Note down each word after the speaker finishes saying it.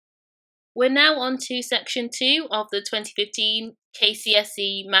We're now on to section 2 of the 2015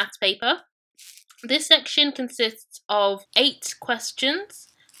 KCSE Maths paper. This section consists of 8 questions,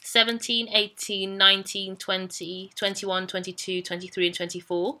 17, 18, 19, 20, 21, 22, 23 and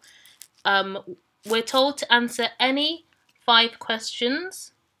 24. We're told to answer any 5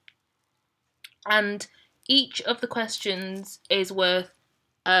 questions, and each of the questions is worth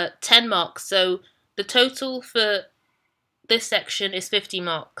 10 marks. So the total for this section is 50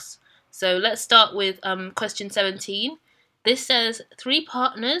 marks. So let's start with question 17. This says 3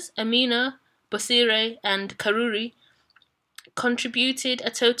 partners, Amina, Bosire and Karuri, contributed a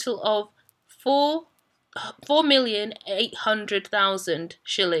total of 4,800,000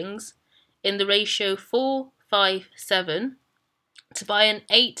 shillings in the ratio 4:5:7 to buy an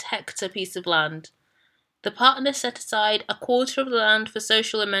 8-hectare piece of land. The partners set aside a quarter of the land for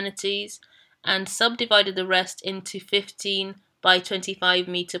social amenities and subdivided the rest into 15 by 25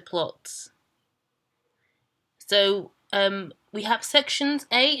 metre plots. So we have sections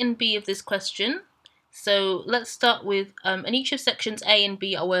A and B of this question. So let's start with, and each of sections A and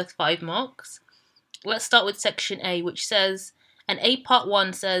B are worth 5 marks. Let's start with section A, which says, and A part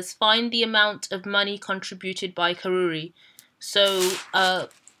 1 says, find the amount of money contributed by Karuri. So I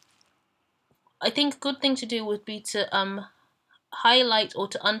think a good thing to do would be to highlight or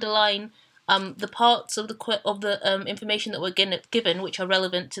to underline the parts of the information that we're given which are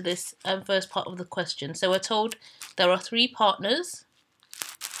relevant to this first part of the question. So we're told there are 3 partners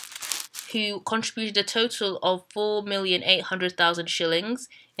who contributed a total of 4,800,000 shillings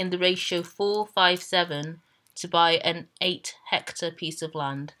in the ratio 4:5:7 to buy an 8-hectare piece of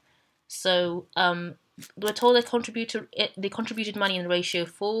land. So we're told they contributed money in the ratio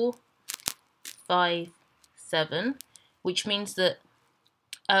 4:5:7, which means that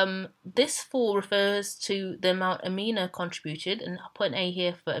this 4 refers to the amount Amina contributed, and I'll put an A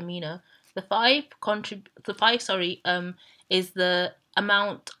here for Amina. The 5 is the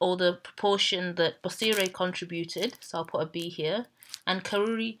amount or the proportion that Bosire contributed, so I'll put a B here, and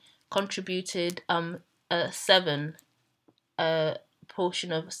Karuri contributed 7,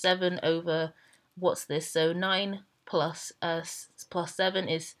 portion of 7 over, what's this, so 9 plus 7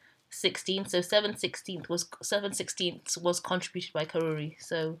 is 16, so 7/16 was contributed by Karuri.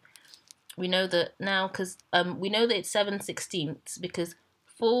 So we know that now, because we know that it's 7/16 because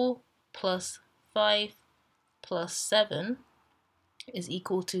 4 plus 5 plus 7 is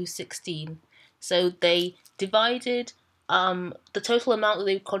equal to 16. So they divided the total amount that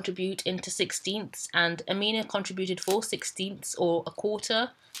they would contribute into 16ths, and Amina contributed 4/16 or a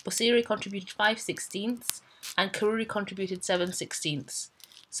quarter, Bosire contributed 5/16, and Karuri contributed 7/16.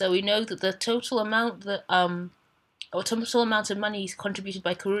 So we know that the total amount that total amount of money contributed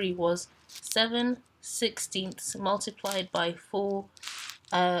by Karuri was 7/16 multiplied by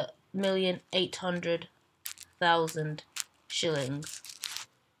 4,800,000 shillings.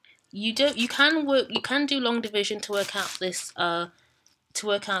 You can do long division to work out this the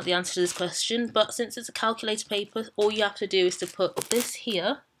answer to this question, but since it's a calculator paper, all you have to do is to put this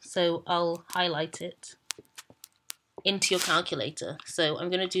here. So I'll highlight it into your calculator. So I'm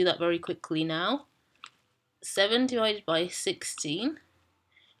going to do that very quickly now. 7 divided by 16,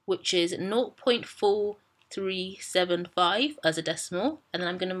 which is 0.4375 as a decimal, and then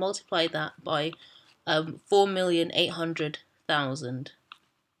I'm going to multiply that by 4,800,000.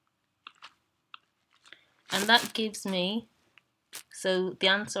 And that gives me, so the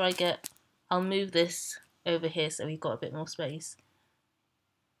answer I get, I'll move this over here so we've got a bit more space.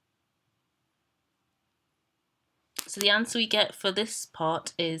 So the answer we get for this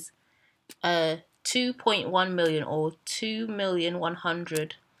part is 2.1 million, or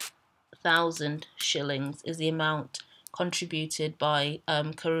 2,100,000 shillings is the amount contributed by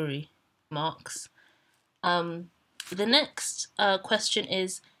Karuri. Marks. The next question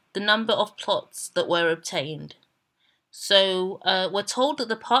is the number of plots that were obtained. So we're told that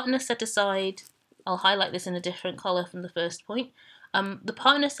the partner set aside, I'll highlight this in a different colour from the first point, the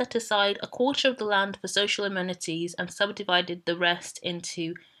partner set aside a quarter of the land for social amenities and subdivided the rest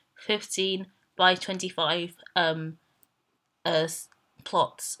into 15 by 25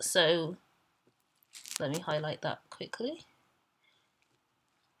 plots. So let me highlight that quickly,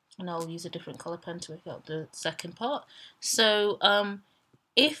 and I'll use a different colour pen to work out the second part. So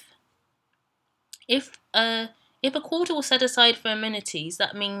if a quarter was set aside for amenities,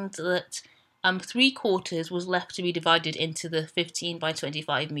 that means that 3/4 was left to be divided into the 15 by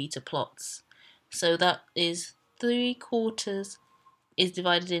 25 metre plots. So that is 3/4 is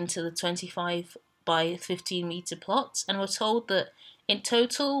divided into the 25 by 15 metre plots, and we're told that in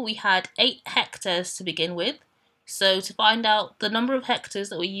total we had 8 hectares to begin with. So to find out the number of hectares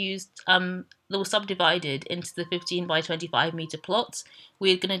that were used, that were subdivided into the 15 by 25 meter plots,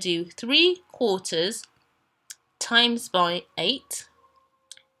 we're going to do 3/4 times by 8,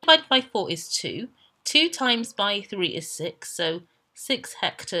 divided by 4 is 2, 2 times by 3 is 6, so 6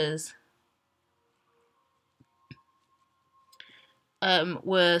 hectares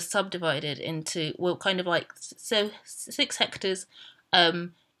were subdivided into, well, kind of like, so 6 hectares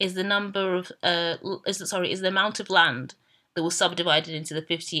is the number of, is the amount of land that was subdivided into the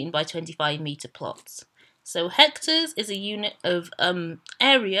 15 by 25 meter plots. So hectares is a unit of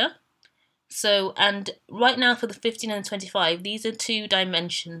area. So, and right now for the 15 and 25, these are 2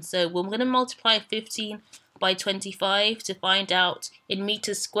 dimensions. So we're going to multiply 15 by 25 to find out in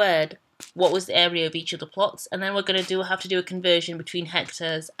meters squared what was the area of each of the plots, and then we're going to have to do a conversion between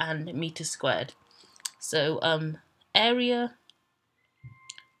hectares and meters squared. So area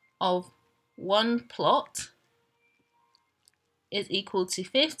of one plot is equal to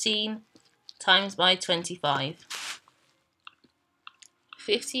 15 times by 25.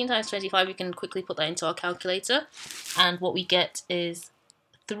 15 times 25, we can quickly put that into our calculator, and what we get is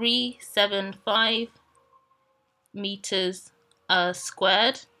 375 meters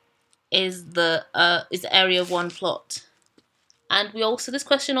squared is the area of one plot. And we also, this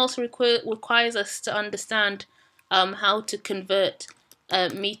question also requires us to understand how to convert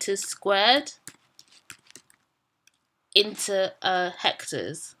meters squared into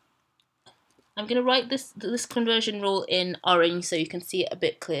hectares. I'm going to write this conversion rule in orange so you can see it a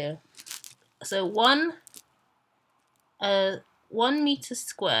bit clearer. So 1 meter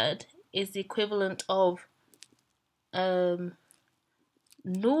squared is the equivalent of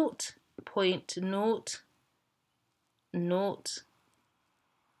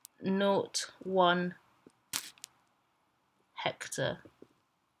 0.0001 hectare.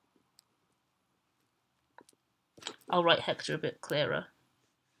 I'll write hectare a bit clearer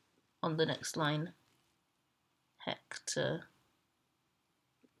on the next line. Hectare.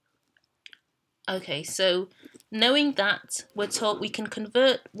 Okay, so knowing that, we're told we can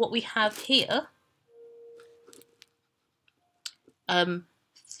convert what we have here,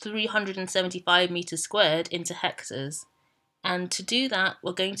 375 meters squared, into hectares. And to do that,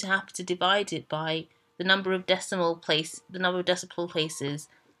 we're going to have to divide it by the number of decimal places.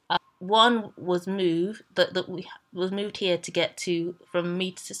 One was moved was moved here to get to from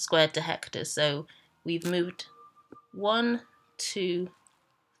meters squared to hectares. So we've moved 1, 2,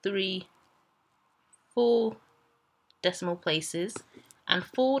 3, 4 decimal places, and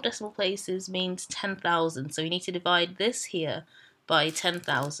 4 decimal places means 10,000. So we need to divide this here by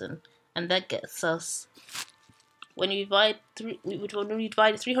 10,000, and that gets us, when we divide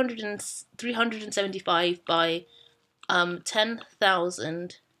 375 by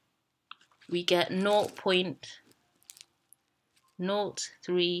 10,000, we get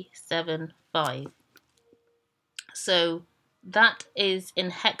 0.0375. So that is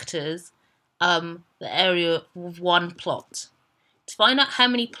in hectares the area of one plot. To find out how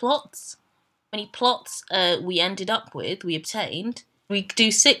many plots we ended up with, we obtained, we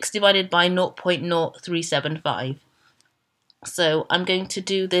do 6 divided by 0.0375. So I'm going to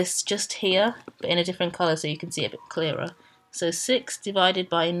do this just here, but in a different colour so you can see it a bit clearer. So 6 divided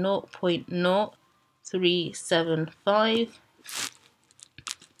by 0.0375.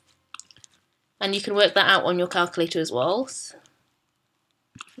 And you can work that out on your calculator as well.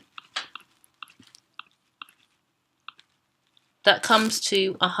 That comes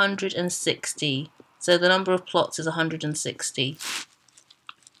to 160. So the number of plots is 160.